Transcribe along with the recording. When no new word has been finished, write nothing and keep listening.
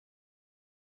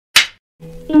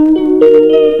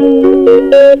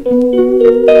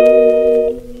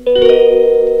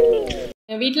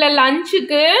வீட்ல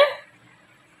லஞ்சுக்கு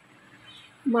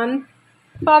மண்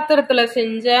பாத்திரத்துல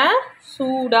செஞ்ச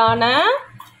சூடான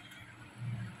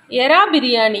எறா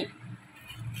பிரியாணி.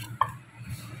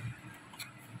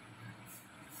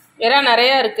 எறா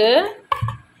நிறைய இருக்கு.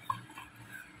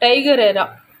 டைகர் எறா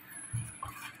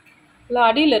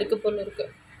அடியில் இருக்கு போல இருக்கு.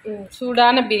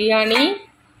 சூடான பிரியாணி,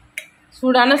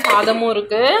 சூடான சாதமும்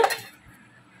இருக்கு,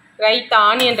 ரைத்தா,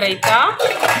 ஆனியன் ரைத்தா,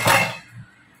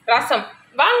 ரசம்.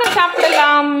 வாங்க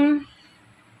சாப்பிடலாம்.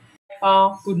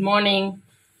 Good morning.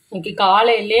 இன்னைக்கு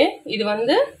காலையிலே இது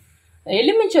வந்து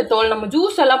எலுமிச்சை தோல், நம்ம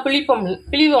ஜூஸ் எல்லாம்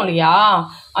பிழிவோம் இல்லையா,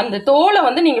 அந்த தோலை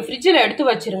வந்து நீங்கள் ஃப்ரிட்ஜில் எடுத்து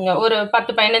வச்சுருங்க. ஒரு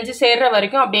 10-15 சேர்ற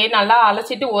வரைக்கும் அப்படியே நல்லா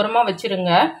அலசிட்டு ஓரமாக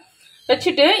வச்சுருங்க.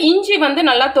 வச்சுட்டு இஞ்சி வந்து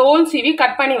நல்லா தோல் சீவி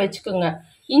கட் பண்ணி வச்சுக்கோங்க.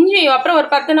 இஞ்சி அப்புறம் ஒரு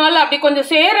 10 நாள் அப்படி கொஞ்சம்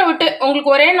சேர விட்டு,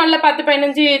 உங்களுக்கு ஒரே நல்ல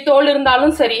 10-15 தோல்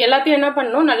இருந்தாலும் சரி, எல்லாத்தையும் என்ன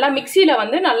பண்ணணும், நல்லா மிக்சியில்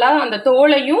வந்து நல்லா அந்த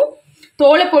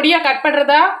தோலை பொடியாக கட்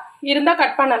பண்ணுறதா இருந்தால்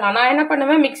கட் பண்ணலாம். நான் என்ன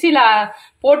பண்ணுவேன், மிக்சியில்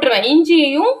போட்டுருவேன்.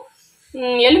 இஞ்சியையும்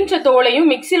எலுமிச்சை தோலையும்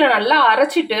மிக்சியில் நல்லா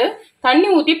அரைச்சிட்டு தண்ணி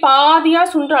ஊற்றி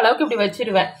பாதியாக சுண்டுற அளவுக்கு இப்படி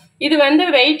வச்சிருவேன். இது வந்து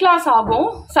வெயிட் லாஸ் ஆகும்,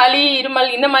 சளி இருமல்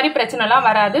இந்த மாதிரி பிரச்சனைலாம்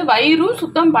வராது, வயிறும்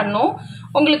சுத்தம் பண்ணும்.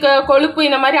 உங்களுக்கு கொழுப்பு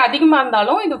இந்த மாதிரி அதிகமாக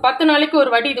இருந்தாலும் இது 10 நாளைக்கு ஒரு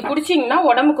வாட்டி இது குடிச்சிங்கன்னா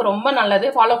உடம்புக்கு ரொம்ப நல்லது.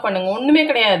 ஃபாலோ பண்ணுங்க. ஒன்றுமே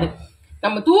கிடையாது,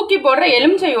 நம்ம தூக்கி போடுற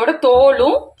எலுமிச்சையோட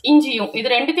தோலும் இஞ்சியும் இது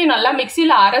ரெண்டுத்தையும் நல்லா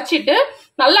மிக்சியில் அரைச்சிட்டு,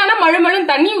 நல்லானா மழுமழும்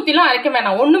தண்ணி ஊற்றிலாம் அரைக்க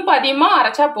வேணாம், ஒன்றும் பாதியமாக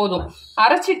அரைச்சா போதும்.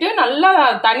 அரைச்சிட்டு நல்லா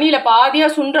தண்ணியில்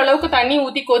பாதியாக சுண்டுற அளவுக்கு தண்ணி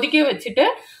ஊற்றி கொதிக்க வச்சுட்டு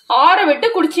ஆற விட்டு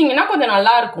குடிச்சிங்கன்னா கொஞ்சம்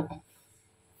நல்லா இருக்கும்.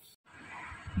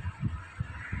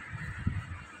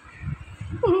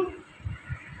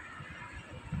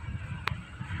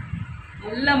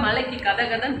 நல்ல மலைக்கு கதை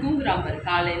தூங்குறான் பாரு.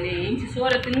 காலையில ஏஞ்சி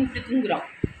சோறை தின்னுட்டு தூங்குறான்.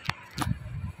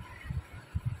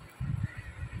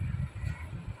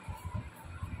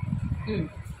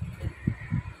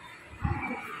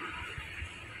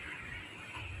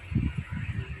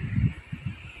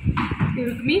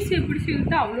 இவருக்கு மீசை பிடிச்சி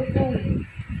இழுத்தா அவ்வளோ போகும்.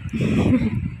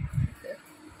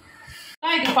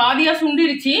 இது பாதியா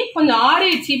சுண்டிருச்சு, கொஞ்சம்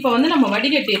ஆறிடுச்சு. இப்போ வந்து நம்ம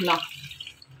வடிகட்டிடலாம்.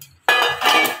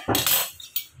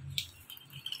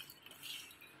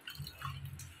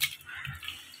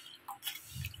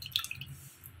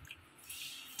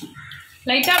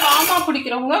 லைட்டா வாமா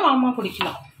குடிக்கிறவங்க வாமா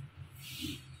குடிக்கலாம்.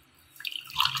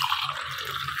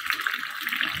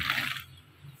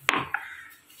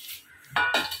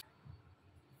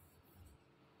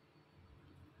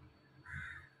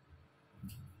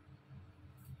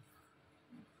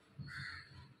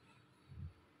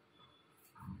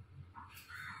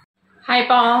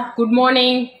 ஹாய்ப்பா, குட்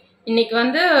மார்னிங். இன்னைக்கு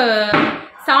வந்து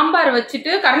சாம்பார்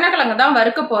வச்சுட்டு கருணக்கிழங்கு தான்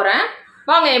வறுக்க போறேன்.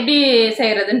 வாங்க எப்படி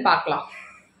செய்யறதுன்னு பார்க்கலாம்.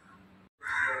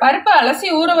 பருப்பை அலசி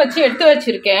ஊற வச்சு எடுத்து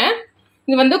வச்சிருக்கேன்.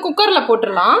 இது வந்து குக்கரில்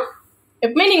போட்டுடலாம்.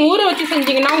 எப்பவுமே நீங்கள் ஊற வச்சு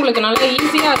செஞ்சீங்கன்னா உங்களுக்கு நல்லா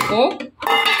ஈஸியாக இருக்கும்.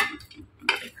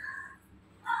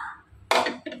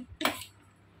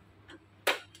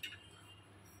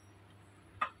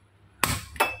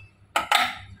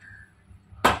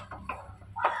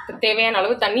 தேவையான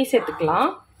அளவு தண்ணி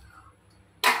சேர்த்துக்கலாம்.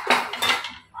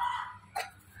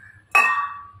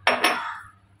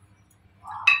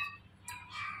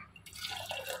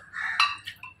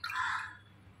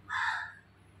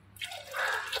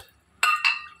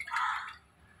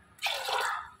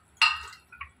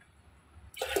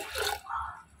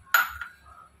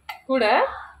 கூட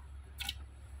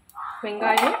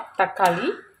வெங்காயம், தக்காளி,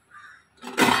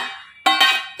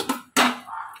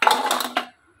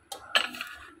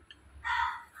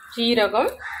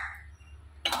 ஜீரகம்,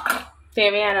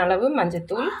 தேவையான அளவு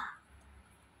மஞ்சத்தூள்,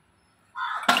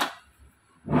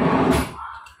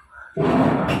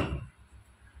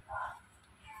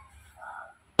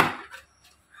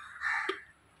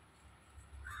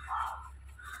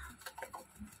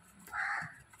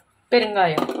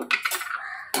 பெருங்காயம்,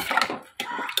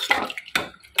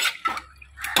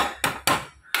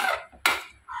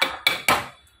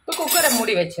 குக்கரை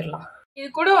மூடி வச்சிடலாம். இது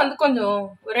கூட வந்து கொஞ்சம்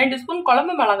 2 ஸ்பூன்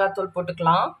குழம்பு மிளகாத்தூள்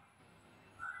போட்டுக்கலாம்.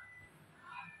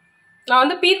 நான்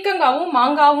வந்து பீர்க்கங்காவும்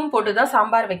மாங்காவும் போட்டுதான்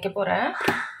சாம்பார் வைக்க போறேன்.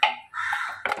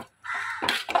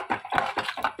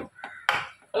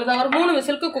 அதுதான் ஒரு 3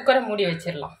 விசிலுக்கு குக்கரை மூடி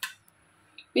வச்சிடலாம்.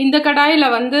 இந்த கடாயில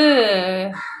வந்து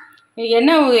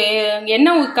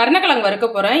எண்ணெய் கருணக்கிழங்கு வறுக்க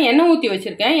போறேன். எண்ணெய் ஊற்றி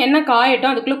வச்சிருக்கேன். எண்ணெய்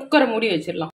காயட்டும், அதுக்குள்ள குக்கரை மூடி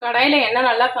வச்சிடலாம். கடாயில எண்ணெய்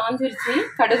நல்லா காஞ்சிருச்சு.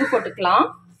 கடுகு போட்டுக்கலாம்.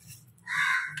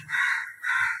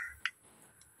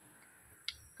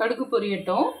 கடுகு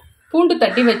பொரியட்டும். பூண்டு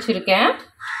தட்டி வச்சிருக்கேன்.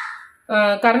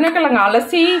 கருணக்கிழங்கு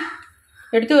அலசி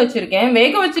எடுத்து வச்சிருக்கேன்.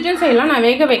 வேக வச்சுட்டு செய்யலாம், நான்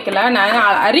வேக வைக்கல. நான்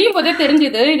அறியும் போதே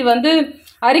தெரிஞ்சுது இது வந்து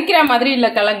அரிக்கிற மாதிரி இல்லை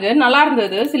கிழங்கு, நல்லா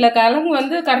இருந்தது. சில கிழங்கு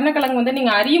வந்து கருணக்கிழங்கு வந்து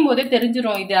நீங்கள் அரியும் போதே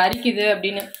தெரிஞ்சிடும் இது அரிக்குது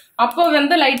அப்படின்னு. அப்போ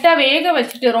வந்து லைட்டாக வேக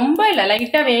வச்சுட்டு, ரொம்ப இல்லை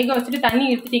லைட்டாக வேக வச்சுட்டு தண்ணி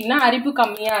எடுத்துட்டிங்கன்னா அரிப்பு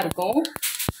கம்மியாக இருக்கும்.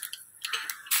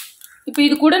 இப்போ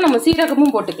இது கூட நம்ம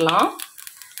சீரகமும் போட்டுக்கலாம்.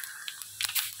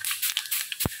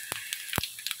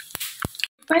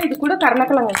 இப்போ இது கூட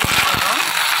கருணக்கிழங்கு வச்சுக்கலாம்.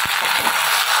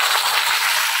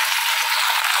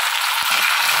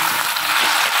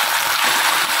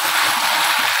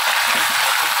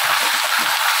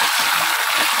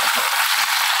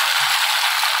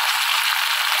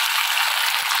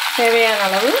 தேவையான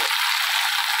அளவு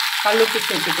கல்லுப்பு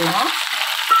சேர்த்துக்கலாம்.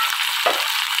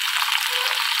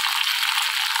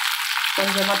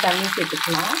 கொஞ்சமாக தண்ணி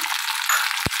சேர்த்துக்கலாம்.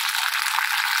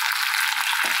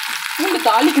 பூண்டு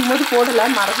தாளிக்கும் போது போடலை,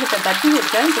 மரத்தில் தட்டி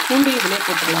வச்சேன். இந்த பூண்டு இதிலே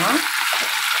போட்டுடலாம்.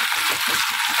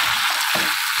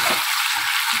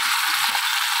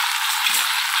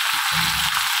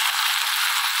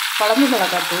 குழம்பு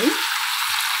மிளகாத்தூள்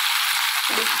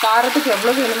காரத்துக்கு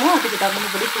எவ்வளோ வேணுமோ அதுக்கு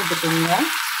தகுந்தபடி போட்டுக்கோங்க.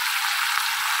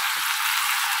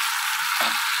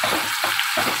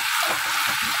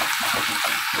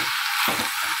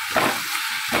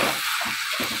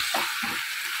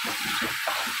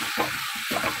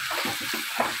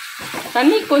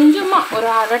 தண்ணி கொஞ்சமாக ஒரு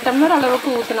அரை டம்ளர் அளவுக்கு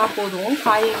ஊற்றினா போதும்.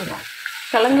 காய்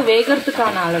கிழங்கு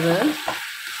வேகிறதுக்கான அளவு.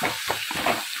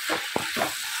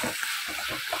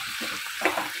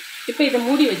 இப்போ இதை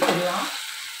மூடி வச்சிடலாம்.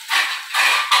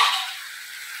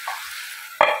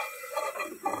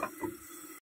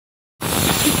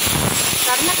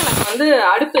 கருணக்கிழங்கு வந்து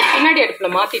பின்னாடி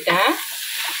அடுப்பில் மாற்றிட்டேன்.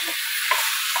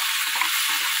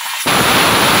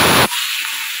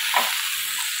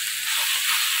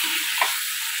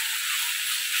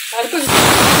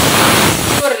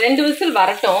 ஒரு 2 விசில்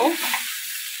வரட்டும்.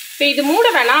 இப்போ இது மூட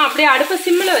வேணாம், அப்படியே அடுப்பை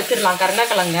சிம்மில் வச்சிடலாம்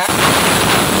கருணக்கிழங்க.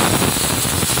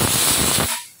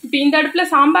 இப்போ இந்த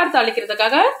அடுப்பில் சாம்பார்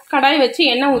தாளிக்கிறதுக்காக கடாய் வச்சு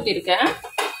எண்ணெய் ஊற்றிருக்கேன்.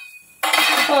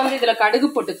 இப்போ வந்து இதில் கடுகு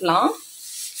போட்டுக்கலாம்.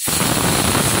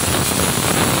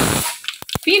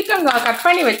 பீர்க்கங்காய் கட்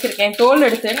பண்ணி வச்சுருக்கேன், தோல்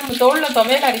எடுத்து. நம்ம தோலில்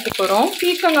துவையல் அரைக்க போகிறோம்.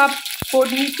 பீர்க்கங்காய்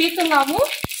பொடி, பீர்க்கங்காவும்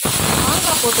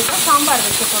மாங்காய் போட்டு தான் சாம்பார்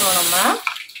வைக்க போகிறோம். நம்ம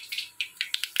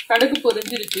கடுகு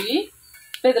பொரிஞ்சிருச்சு.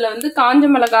 இப்போ இதில் வந்து காஞ்ச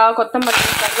மிளகா, கொத்தமல்லி,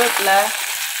 கருவேப்பிலை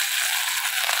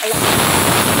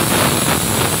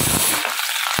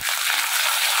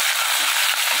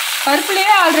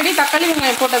பருப்புலேயே ஆல்ரெடி தக்காளி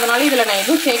வெங்காயம் போட்டதுனால இதில் நான்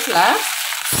எதுவும் சேர்க்கல.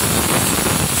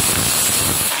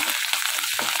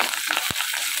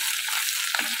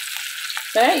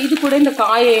 இப்போ இது கூட இந்த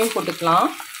காயையும் போட்டுக்கலாம்.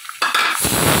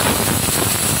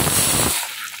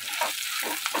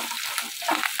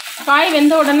 காய்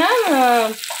வெந்த உடனே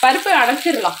பருப்பை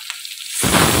அடைச்சிடலாம்.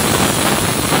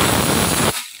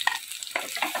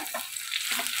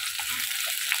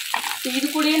 இது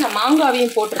கூடயே நான்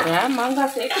மாங்காவையும் போட்டுடுறேன்.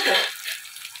 மாங்காய் சேர்த்து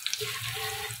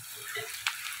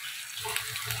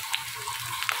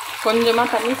கொஞ்சமாக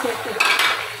தண்ணி சேர்த்து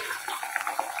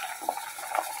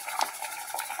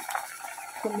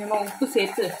கொஞ்சமாக உப்பு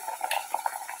சேர்த்து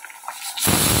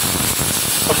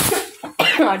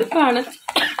அடுப்பை அணைச்சி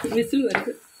விசில்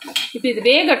வருது. இப்போ இது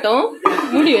வேகட்டும்,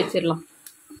 மூடி வச்சிடலாம்.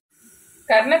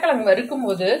 கருணக்கிழங்கு வறுக்கும்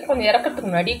போது கொஞ்சம் இறக்கிறதுக்கு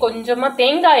முன்னாடி கொஞ்சமாக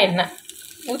தேங்காய் எண்ணெய்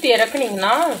ஊற்றி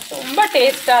இறக்குனீங்கன்னா ரொம்ப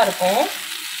டேஸ்ட்டாக இருக்கும்.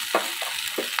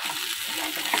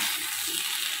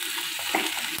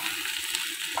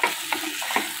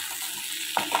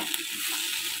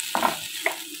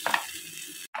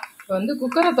 இப்போ வந்து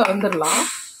குக்கரை திறந்துடலாம்.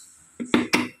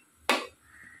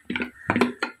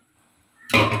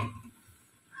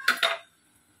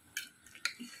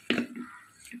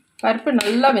 பருப்பு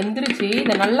நல்லா வெந்துருச்சு.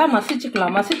 இதை நல்லா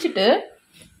மசிச்சுக்கலாம். மசிச்சுட்டு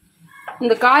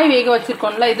இந்த காய் வேக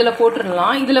வச்சுருக்கோம்ல இதில்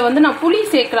போட்டுடலாம். இதில் வந்து நான் புளி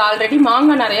சேர்க்கல, ஆல்ரெடி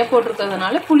மாங்காய் நிறைய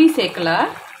போட்டிருக்கிறதுனால புளி சேர்க்கலை.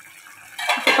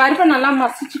 பருப்பை நல்லா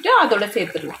மசிச்சுட்டு அதோட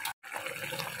சேர்த்துடலாம்.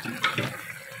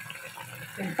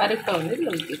 பருப்பை வந்து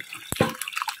இதில் ஊற்றி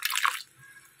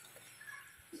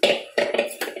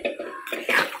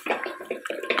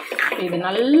இது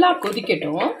நல்லா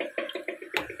கொதிக்கட்டும்.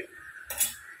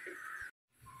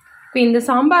 இப்போ இந்த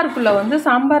சாம்பாருக்குள்ளே வந்து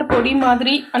சாம்பார் பொடி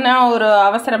மாதிரி ஆனால் ஒரு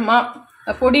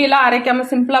அவசரமாக பொடியெல்லாம் அரைக்காமல்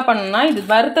சிம்பிளாக பண்ணணும்னா இது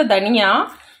வறுத்த தனியா,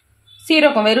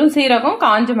 சீரகம், வெறும் சீரகம்,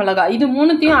 காஞ்ச மிளகாய், இது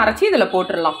மூணுத்தையும் அரைச்சி இதில்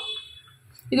போட்டுடலாம்.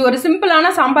 இது ஒரு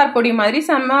சிம்பிளான சாம்பார் பொடி மாதிரி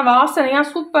செம்ம வாசனையாக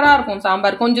சூப்பராக இருக்கும்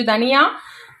சாம்பார். கொஞ்சம் தனியா,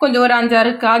 கொஞ்சம் ஒரு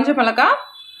 5-6 காஞ்ச மிளகாய்,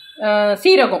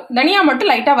 சீரகம், தனியா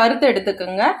மட்டும் லைட்டாக வறுத்து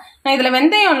எடுத்துக்கோங்க. நான் இதில்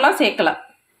வெந்தயம்லாம் சேர்க்கலை.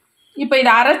 இப்போ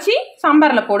இதை அரைச்சி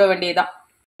சாம்பாரில் போட வேண்டியதான்.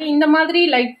 இந்த மாதிரி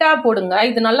லைட்டாக போடுங்க.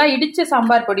 இது நல்லா இடித்த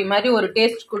சாம்பார் பொடி மாதிரி ஒரு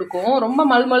டேஸ்ட் கொடுக்கும். ரொம்ப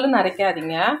மல்மல்னு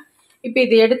அரைக்காதீங்க. இப்போ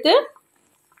இதை எடுத்து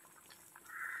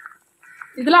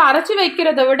இதில் அரைச்சி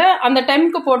வைக்கிறத விட அந்த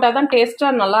டைமுக்கு போட்டால் தான்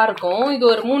டேஸ்ட்டாக நல்லாயிருக்கும். இது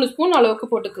ஒரு 3 ஸ்பூன் அளவுக்கு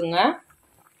போட்டுக்குங்க.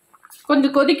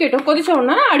 கொஞ்சம் கொதிக்கட்டும். கொதிச்ச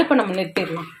உடனே அடுப்பை நம்ம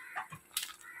நிறுத்திடலாம்.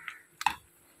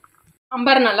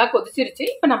 சாம்பார் நல்லா கொதிச்சிருச்சு.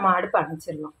 இப்போ நம்ம அடுப்பை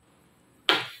அணைச்சிடலாம்.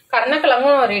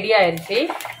 கருணக்கிழங்கும் ரெடி ஆயிடுச்சு.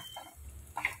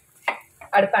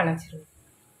 அடுப்பை அணைச்சிடலாம்.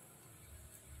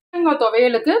 தேங்காய்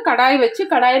துவையலுக்கு கடாய் வச்சு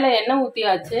கடாயில் எண்ணெய்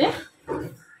ஊற்றியாச்சு.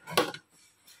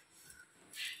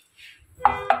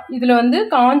 இதில் வந்து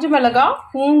காஞ்ச மிளகாய்,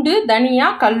 பூண்டு, தனியா,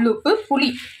 கல்லுப்பு, புளி.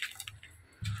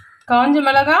 காஞ்ச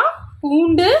மிளகாய்,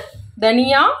 பூண்டு,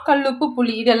 தனியா, கல்லுப்பு,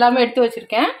 புளி இது எல்லாமே எடுத்து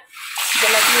வச்சுருக்கேன். இது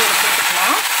எல்லாத்தையும்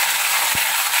எடுத்துக்கலாம்.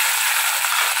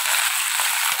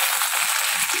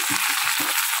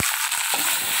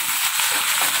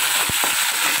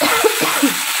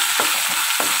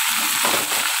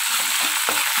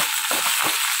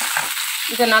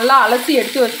 இதை நல்லா அலசி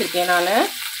எடுத்து வச்சுருக்கேன் நான்.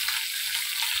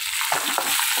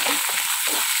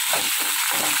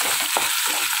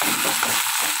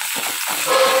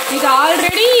 இது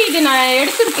ஆல்ரெடி நான்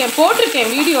எடுத்துருக்கேன்,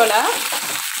 போட்டிருக்கேன் வீடியோவில்.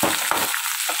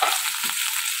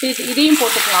 இதையும்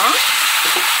போட்டுக்கலாம்.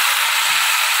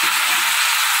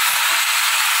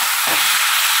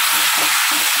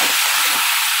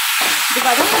 இது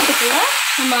வதங்கிறதுக்குள்ள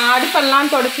நம்ம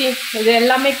அடுப்பெல்லாம் தொடச்சி இது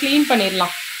எல்லாமே க்ளீன்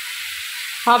பண்ணிடலாம்.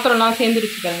 பாத்திரம்லாம்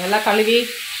சேர்ந்துருச்சு பாருங்க, எல்லாம் கழுவி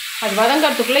அது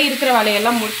வதங்கிறதுக்குள்ளே இருக்கிற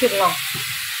வேலையெல்லாம் முடிச்சிடலாம்.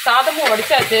 சாதமும்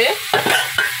வடிச்சாச்சு.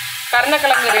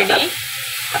 கருணக்கிழங்கு ரெடி,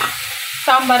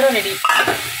 சாம்பாரும் ரெடி.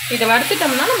 இதை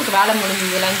வறுத்துட்டோம்னா நமக்கு வேலை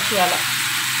முடிஞ்சுது, லஞ்ச் வேலை.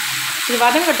 இது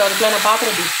வதங்கட்டும். அதுக்குள்ள நான்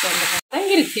பாத்திரம் டிஷ் பண்ணுறேன்.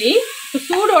 வதங்கிருச்சு. இப்போ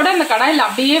சூடோட அந்த கடாயில்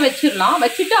அப்படியே வச்சிடலாம்.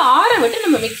 வச்சுட்டு ஆற விட்டு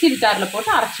நம்ம மிக்ஸி ஜாரில்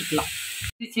போட்டு அரைச்சிக்கலாம்.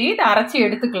 இதை அரைச்சி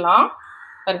எடுத்துக்கலாம்.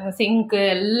 பாருங்க, சிங்க்கு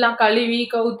எல்லாம் கழுவி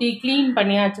கவுத்தி க்ளீன்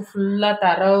பண்ணியாச்சு ஃபுல்லாக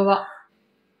தரவா.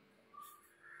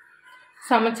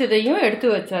 சமைச்சதையும் எடுத்து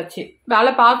வச்சாச்சு.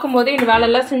 வேலை பார்க்கும்போதே இந்த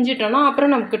வேலையெல்லாம் செஞ்சிட்டோம்னா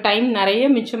அப்புறம் நமக்கு டைம் நிறைய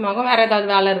மிச்சமாகும். வேறு ஏதாவது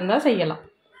வேலை இருந்தால் செய்யலாம்.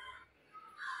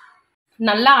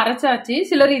 நல்லா அரைச்சாச்சு.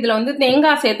 சிலர் இதில் வந்து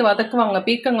தேங்காய் சேர்த்து வதக்குவாங்க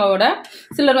பீக்கங்காயோட.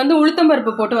 சிலர் வந்து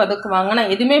உளுத்தம்பருப்பு போட்டு வதக்குவாங்க.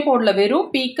 நான் எதுவுமே போடல, வெறும்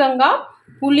பீக்கங்காய்,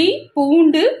 புளி,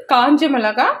 பூண்டு, காஞ்ச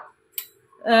மிளகாய்,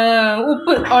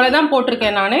 உப்பு அவ்வளோதான்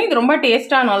போட்டிருக்கேன் நான். இது ரொம்ப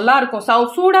டேஸ்ட்டாக நல்லாயிருக்கும்.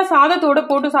 சூடாக சாதத்தோடு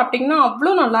போட்டு சாப்பிட்டிங்கன்னா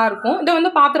அவ்வளோ நல்லாயிருக்கும். இதை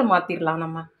வந்து பாத்திரம் மாற்றிடலாம்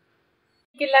நம்ம.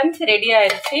 லஞ்ச் ரெடி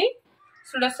ஆயிடுச்சு.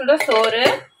 சுட சுட சோறு,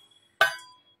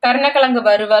 கருணக்கிழங்கு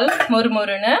வறுவல்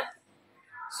மொறுமொறுன்னு,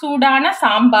 சூடான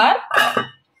சாம்பார்,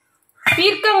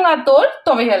 பீர்க்கங்காய் தோல்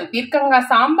துவையல். பீர்க்கங்காய்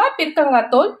சாம்பார், பீர்க்கங்காய்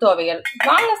தோல் துவையல்.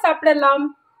 வாங்க சாப்பிடலாம்.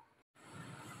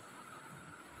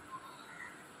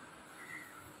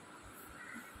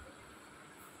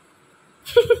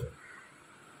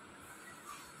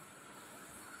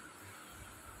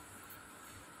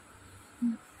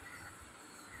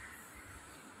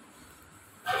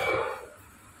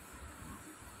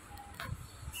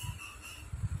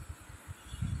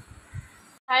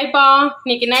 ஹாய்ப்பா,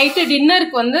 இன்னைக்கு நைட்டு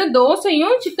டின்னருக்கு வந்து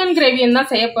தோசையும் சிக்கன் கிரேவியும் தான்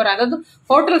செய்ய போகிறேன். அதாவது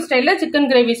ஹோட்டல் ஸ்டைலில் சிக்கன்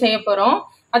கிரேவி செய்ய போகிறோம்.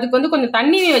 அதுக்கு வந்து கொஞ்சம்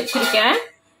தண்ணி வச்சுருக்கேன்.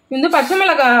 வந்து பச்சை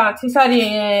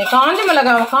மிளகாய் காஞ்ச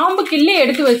மிளகாய் காம்பு கிள்ளி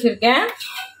எடுத்து வச்சுருக்கேன்.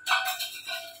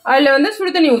 அதில் வந்து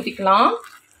சுடு தண்ணி ஊற்றிக்கலாம்.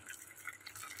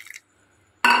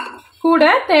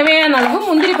 கூட தேவையான அளவு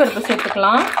முந்திரி பருப்பு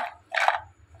சேர்த்துக்கலாம்.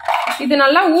 இது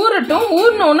நல்லா ஊறட்டும்.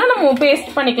 ஊறினோன்னா நம்ம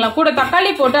பேஸ்ட் பண்ணிக்கலாம். கூட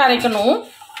தக்காளி போட்டு அரைக்கணும்.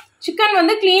 சிக்கன்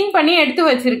வந்து க்ளீன் பண்ணி எடுத்து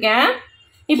வச்சுருக்கேன்.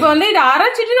 இப்போ வந்து இதை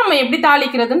அரைச்சிட்டு நம்ம எப்படி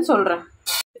தாளிக்கிறதுன்னு சொல்கிறேன்.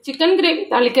 சிக்கன் கிரேவி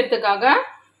தாளிக்கிறதுக்காக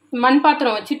மண்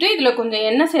பாத்திரம் வச்சுட்டு இதில் கொஞ்சம்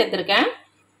எண்ணெய் சேர்த்துருக்கேன்.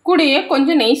 கூடயே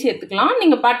கொஞ்சம் நெய் சேர்த்துக்கலாம்.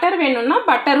 நீங்கள் பட்டர் வேணும்னா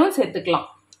பட்டரும் சேர்த்துக்கலாம்.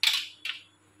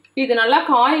 இது நல்லா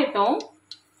காயட்டும்.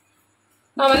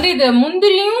 நான் வந்து இது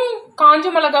முந்திரியும்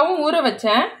காஞ்ச மிளகாவும் ஊற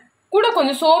வச்சேன். கூட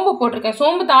கொஞ்சம் சோம்பு போட்டிருக்கேன்.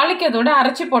 சோம்பு தாளிக்கிறதோட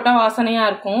அரைச்சி போட்டால்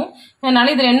வாசனையாக இருக்கும்.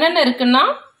 அதனால் இதில் என்னென்ன இருக்குன்னா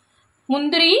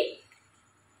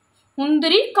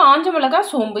முந்திரி, காஞ்ச மிளகாய்,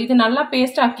 சோம்பு இது நல்லா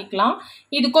பேஸ்ட் ஆக்கிக்கலாம்.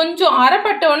 இது கொஞ்சம்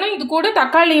அரைப்பட்டோன்னே இது கூட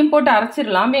தக்காளியும் போட்டு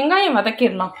அரைச்சிடலாம். வெங்காயம்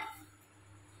வதக்கிடலாம்.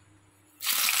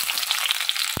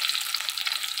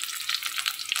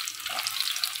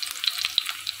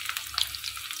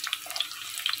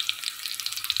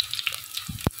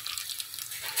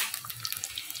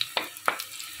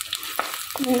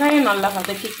 வெங்காயம் நல்லா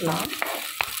வதக்கிக்கலாம்.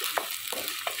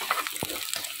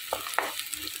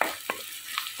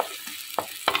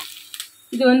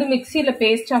 இது வந்து மிக்சியில்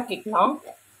பேஸ்ட் ஆக்கிக்கலாம்.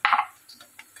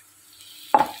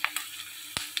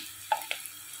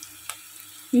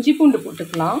 இஞ்சி பூண்டு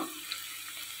போட்டுக்கலாம்.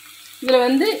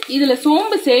 இதில்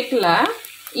சோம்பு சேர்க்கல.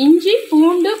 இஞ்சி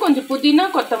பூண்டு, கொஞ்சம் புதினா,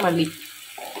 கொத்தமல்லி,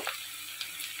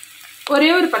 ஒரே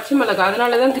ஒரு பச்சை மிளகாய்,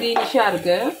 அதனால தான் கிரீனிஷாக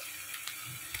இருக்கு.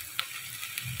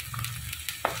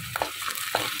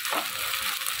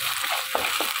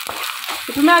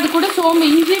 எப்பவுமே அது கூட சோம்பு,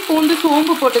 இஞ்சி பூண்டு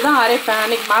சோம்பு போட்டு தான் அரைப்பேன்.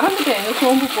 அன்றைக்கி மறந்துட்டேன்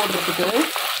சோம்பு போடுறதுக்கு.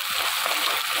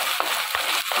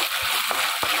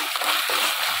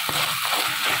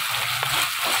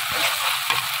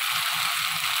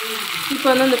 இப்போ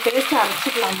வந்து அந்த பேஸ்ட்டை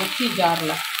அரைச்சிக்கலாம். மிக்ஸி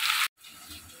ஜாரில்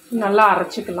நல்லா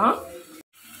அரைச்சிக்கலாம்.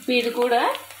 இப்போ இது கூட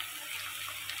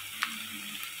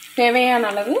தேவையான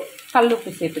அளவு கல்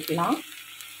உப்பு சேர்த்துக்கலாம்.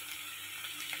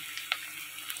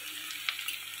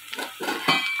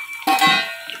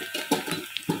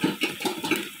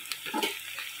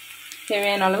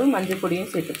 தேவையான அளவு மஞ்சள் பொடியும்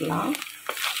சேர்த்துக்கலாம்.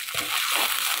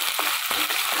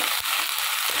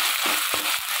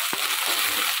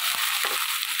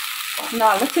 இந்த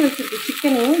அலசி வச்சிருக்க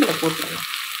சிக்கனையும் இதில் போட்டுடலாம்.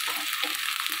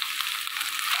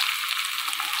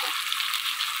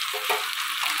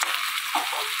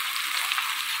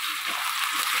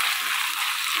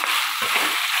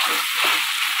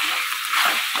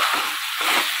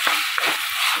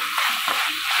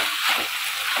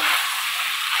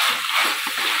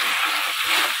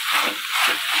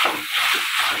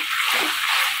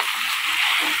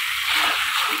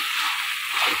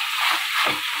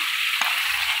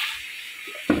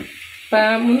 இப்போ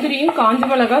முந்திரியும் காஞ்ச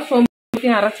மிளகாய் சோம்பு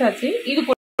அரைச்சாச்சு. இது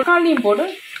தக்காளியும் போட்டு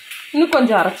இன்னும்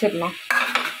கொஞ்சம் அரைச்சிடலாம்.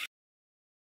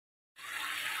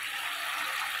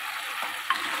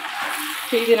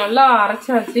 இது நல்லா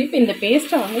அரைச்சாச்சு. இப்போ இந்த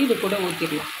பேஸ்ட்டை வந்து இது கூட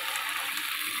ஊற்றிடலாம்.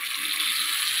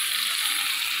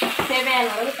 தேவையான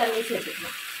அளவு தண்ணி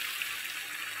சேர்த்துக்கலாம்.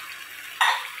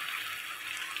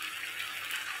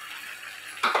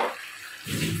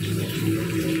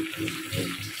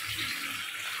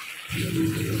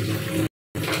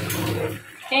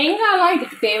 தேங்காய்லாம்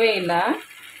இதுக்கு தேவையில்லை.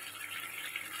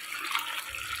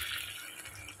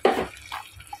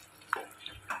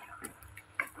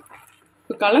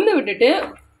 கலந்து விட்டுட்டு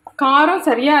காரம்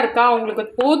சரியா இருக்கா உங்களுக்கு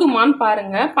போதுமான்னு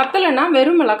பாருங்க. பத்தலைன்னா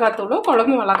வெறும் மிளகாத்தூளோ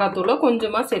குழம்பு மிளகாத்தூளோ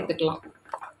கொஞ்சமா சேர்த்துக்கலாம்.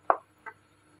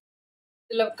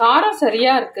 இதுல காரம்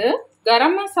சரியா இருக்கு.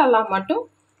 கரம் மசாலா மட்டும்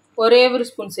ஒரே ஒரு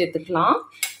ஸ்பூன் சேர்த்துக்கலாம்.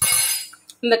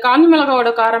 இந்த காஞ்ச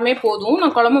மிளகாவோட காரமே போதும்.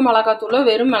 நான் குழம்பு மிளகாத்தூளோ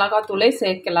வெறும் மிளகாத்தூளே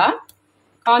சேர்க்கல.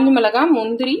 காஞ்ச மிளகாய்,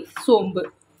 முந்திரி, சோம்பு,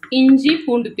 இஞ்சி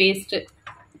பூண்டு பேஸ்ட்டு.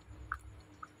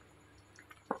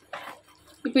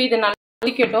 இப்போ இதை நல்லா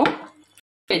கொதிக்கட்டும்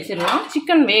வச்சிடலாம்.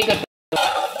 சிக்கன் வேகட்டும்.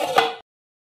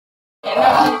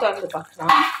 எண்ணெய் திறந்து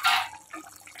பார்க்கலாம்.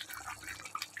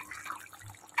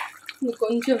 இது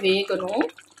கொஞ்சம் வேகணும்.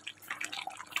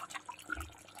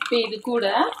 இப்போ இது கூட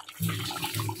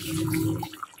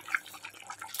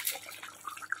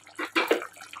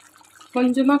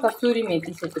கொஞ்சமா கஸ்தூரி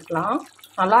மேத்தி சேர்த்துக்கலாம்.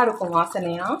 நல்லா இருக்கும்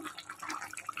வாசனையா.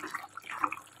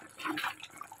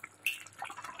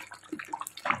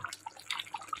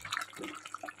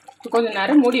 கொஞ்சம்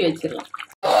நேரம் மூடி வச்சிடலாம்.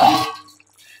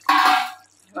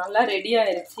 நல்லா ரெடி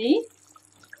ஆயிடுச்சு.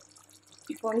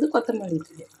 இப்போ வந்து கொத்தமல்லி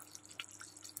தூள்.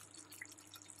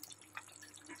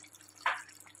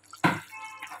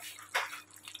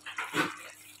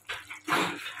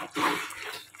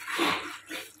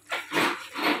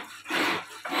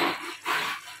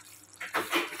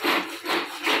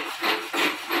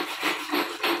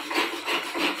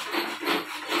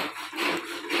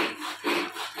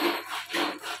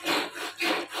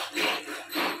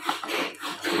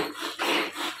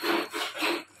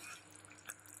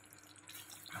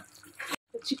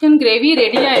 சிக்கன் கிரேவி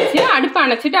ரெடி ஆயிடுச்சு. அடுப்பு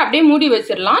அணைச்சிட்டு அப்படியே மூடி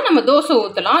வச்சிடலாம். நம்ம தோசை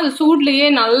ஊற்றலாம். அது சூட்லேயே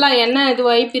நல்லா எண்ணெய்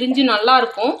இதுவாகி பிரிஞ்சு நல்லா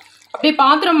இருக்கும். அப்படியே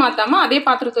பாத்திரம் மாற்றாம அதே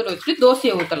பாத்திரத்தோட வச்சுட்டு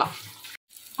தோசையை ஊற்றலாம்.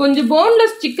 கொஞ்சம்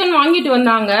போன்லெஸ் சிக்கன் வாங்கிட்டு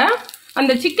வந்தாங்க.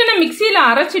 அந்த சிக்கனை மிக்சியில்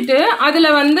அரைச்சிட்டு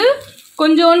அதில் வந்து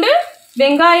கொஞ்சோண்டு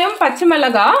வெங்காயம், பச்சை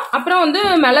மிளகாய், அப்புறம் வந்து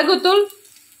மிளகுத்தூள்,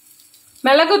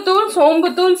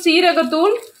 சோம்புத்தூள்,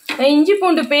 சீரகத்தூள், இஞ்சி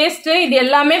பூண்டு பேஸ்ட்டு இது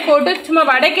எல்லாமே போட்டு சும்மா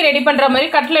வடைக்கு ரெடி பண்ணுற மாதிரி,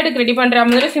 கட்லெட்டுக்கு ரெடி பண்ணுற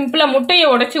மாதிரி சிம்பிளாக முட்டையை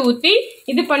உடச்சி ஊற்றி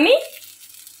இது பண்ணி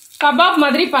கபாப்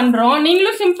மாதிரி பண்ணுறோம்.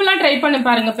 நீங்களும் சிம்பிளாக ட்ரை பண்ணி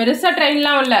பாருங்கள். பெருசாக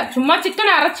ட்ரைலாம் இல்லை. சும்மா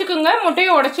சிக்கனை அரைச்சிக்குங்க,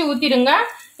 முட்டையை உடச்சி ஊற்றிடுங்க.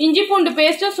 இஞ்சி பூண்டு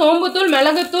பேஸ்ட்டு, சோம்புத்தூள்,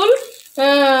 மிளகுத்தூள்,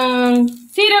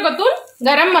 சீரகத்தூள்,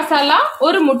 கரம் மசாலா,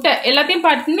 ஒரு முட்டை எல்லாத்தையும்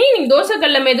பண்ணி நீங்கள்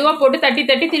தோசைக்கல்ல மெதுவாக போட்டு தட்டி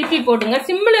தட்டி திருப்பி போடுங்க.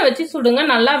 சிம்மில் வச்சு சுடுங்க,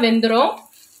 நல்லா வெந்துடும்.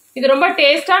 இது ரொம்ப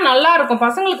டேஸ்டா நல்லா இருக்கும்.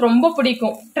 பசங்களுக்கு ரொம்ப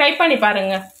பிடிக்கும். ட்ரை பண்ணி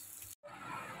பாருங்க.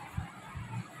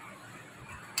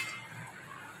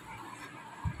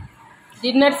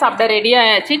 டின்னர் சாப்பிட ரெடி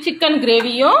ஆயாச்சு. சிக்கன்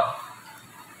கிரேவியும்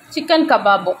சிக்கன்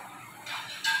கபாபும்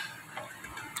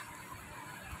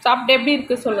சாப்பிட்டு எப்படி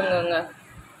இருக்கு சொல்லுங்க.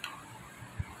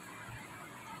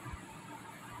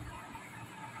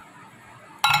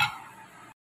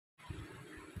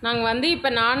 நாங்கள் வந்து இப்போ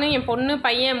நானும் என் பொண்ணு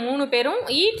பையன் 3 பேரும்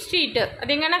ஈட் ஸ்ட்ரீட்டு,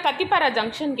 அது எங்கன்னா கத்திப்பாரா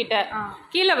ஜங்ஷன் கிட்ட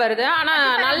கீழே வருது. ஆனால்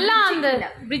நல்லா அந்த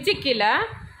பிரிட்ஜு கீழே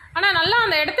ஆனால் நல்லா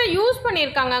அந்த இடத்த யூஸ்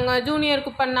பண்ணியிருக்காங்க. அங்கே ஜூனியர்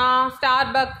குப்பண்ணா,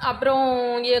 ஸ்டார்பக், அப்புறம்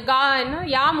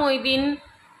யா மொய்தீன்,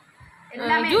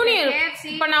 ஜூனியர்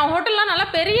குப்பண்ணா ஹோட்டல்லாம் நல்லா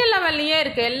பெரிய லெவல்லையே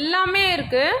இருக்குது, எல்லாமே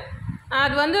இருக்குது.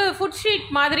 அது வந்து ஃபுட் ஸ்ட்ரீட்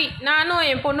மாதிரி. நானும்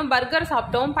என் பொண்ணும் பர்கர்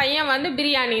சாப்பிட்டோம். பையன் வந்து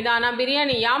பிரியாணி தான். நான்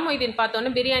பிரியாணி யா மொய்தீன்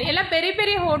பார்த்தோன்னு பிரியாணி. எல்லாம் பெரிய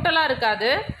பெரிய ஹோட்டலாக இருக்காது,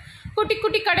 குட்டி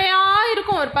குட்டி கடையாக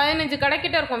இருக்கும். ஒரு 15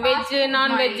 கடைக்கிட்ட இருக்கும். Veg,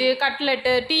 non veg,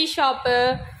 cutlet, tea shop,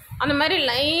 அந்த மாதிரி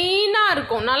லைனாக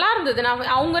இருக்கும். நல்லா இருந்தது.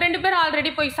 நான் அவங்க 2 பேரும்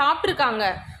ஆல்ரெடி போய் சாப்பிட்ருக்காங்க.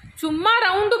 சும்மா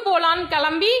ரவுண்டு போகலான்னு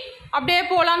கிளம்பி அப்படியே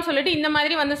போகலான்னு சொல்லிட்டு இந்த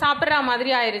மாதிரி வந்து சாப்பிட்ற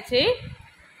மாதிரி ஆயிடுச்சு.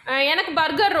 எனக்கு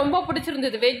பர்கர் ரொம்ப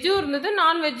பிடிச்சிருந்தது. வெஜ்ஜும் இருந்தது,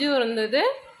 நான்வெஜ்ஜும் இருந்தது.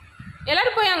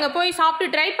 எல்லோரும் போய் அங்கே போய்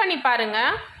சாப்பிட்டு ட்ரை பண்ணி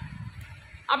பாருங்கள்.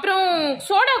 அப்புறம்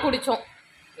சோடா குடித்தோம்,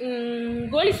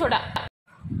 கோலி சோடா.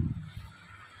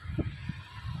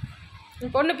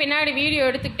 பொண்ணு பின்னாடி வீடியோ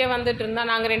எடுத்துக்கிட்டே வந்துட்டு இருந்தா.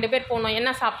 நாங்கள் 2 பேர் போனோம். என்ன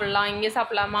சாப்பிட்லாம், இங்கே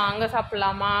சாப்பிட்லாமா, அங்கே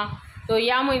சாப்பிட்லாமா. ஸோ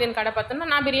யா மொய்தீன் கடை பார்த்தோன்னா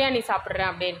நான் பிரியாணி சாப்பிட்றேன்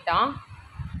அப்படின்ட்டான்.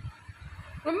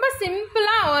 ரொம்ப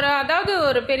சிம்பிளாக அதாவது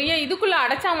ஒரு பெரிய இதுக்குள்ளே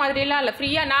அடைச்சா மாதிரிலாம் இல்லை,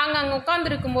 ஃப்ரீயாக. நாங்கள் அங்கே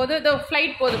உட்காந்துருக்கும் போது இதோ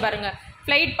ஃப்ளைட் போகுது பாருங்கள்,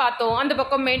 ஃப்ளைட் பார்த்தோம். அந்த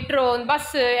பக்கம் மெட்ரோ,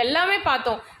 பஸ்ஸு எல்லாமே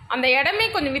பார்த்தோம். அந்த இடமே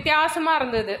கொஞ்சம் வித்தியாசமாக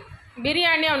இருந்தது.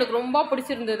 பிரியாணி அவனுக்கு ரொம்ப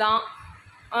பிடிச்சிருந்துதான்.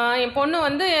 என் பொண்ணு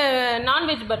வந்து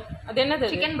நான்வெஜ் அது என்னது,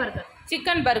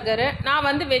 சிக்கன் பர்கரு. நான்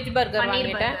வந்து வெஜ் பர்கர்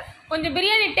வாங்கிட்டேன். கொஞ்சம்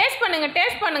பிரியாணி டேஸ்ட்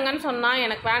பண்ணுங்கன்னு சொன்னான்.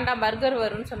 எனக்கு வேண்டாம், பர்கர்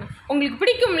வரும்னு சொன்னேன். உங்களுக்கு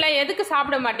பிடிக்கும்ல, எதுக்கு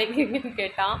சாப்பிட மாட்டேங்கிறீங்கன்னு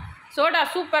கேட்டான். சோடா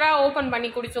சூப்பராக ஓப்பன் பண்ணி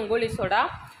குடித்தோம், கோலி சோடா.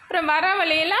 அப்புறம் வர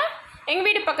வழியில் எங்கள்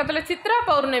வீட்டு பக்கத்தில் சித்ரா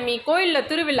பௌர்ணமி கோயிலில்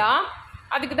திருவிழா,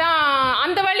 அதுக்கு தான்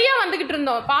அந்த வழியாக வந்துக்கிட்டு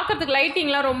இருந்தோம். பார்க்குறதுக்கு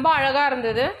லைட்டிங்லாம் ரொம்ப அழகாக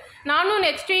இருந்தது. நானும்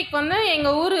நெக்ஸ்ட் வீக் வந்து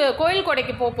எங்கள் ஊர் கோயில்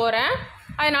கொடைக்கு போகிறேன்.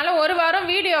 அதனால் ஒரு வாரம்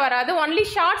வீடியோ வராது, ஒன்லி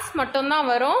ஷார்ட்ஸ் மட்டும்தான்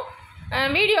வரும்.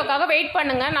 வீடியோக்காக வெயிட்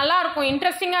பண்ணுங்கள். நல்லாயிருக்கும்,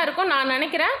 இன்ட்ரெஸ்டிங்காக இருக்கும் நான்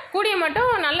நினைக்கிறேன். கூடிய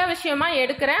மட்டும் நல்ல விஷயமா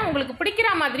எடுக்கிறேன், உங்களுக்கு பிடிக்கிற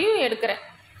மாதிரியும் எடுக்கிறேன்.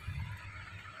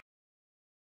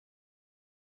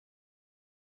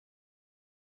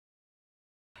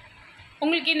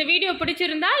 உங்களுக்கு இந்த வீடியோ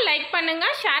பிடிச்சிருந்தா லைக்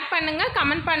பண்ணுங்கள், ஷேர் பண்ணுங்கள்,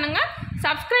 கமெண்ட் பண்ணுங்கள்,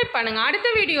 சப்ஸ்கிரைப் பண்ணுங்கள். அடுத்த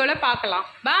வீடியோவில் பார்க்கலாம்.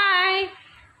 பாய்.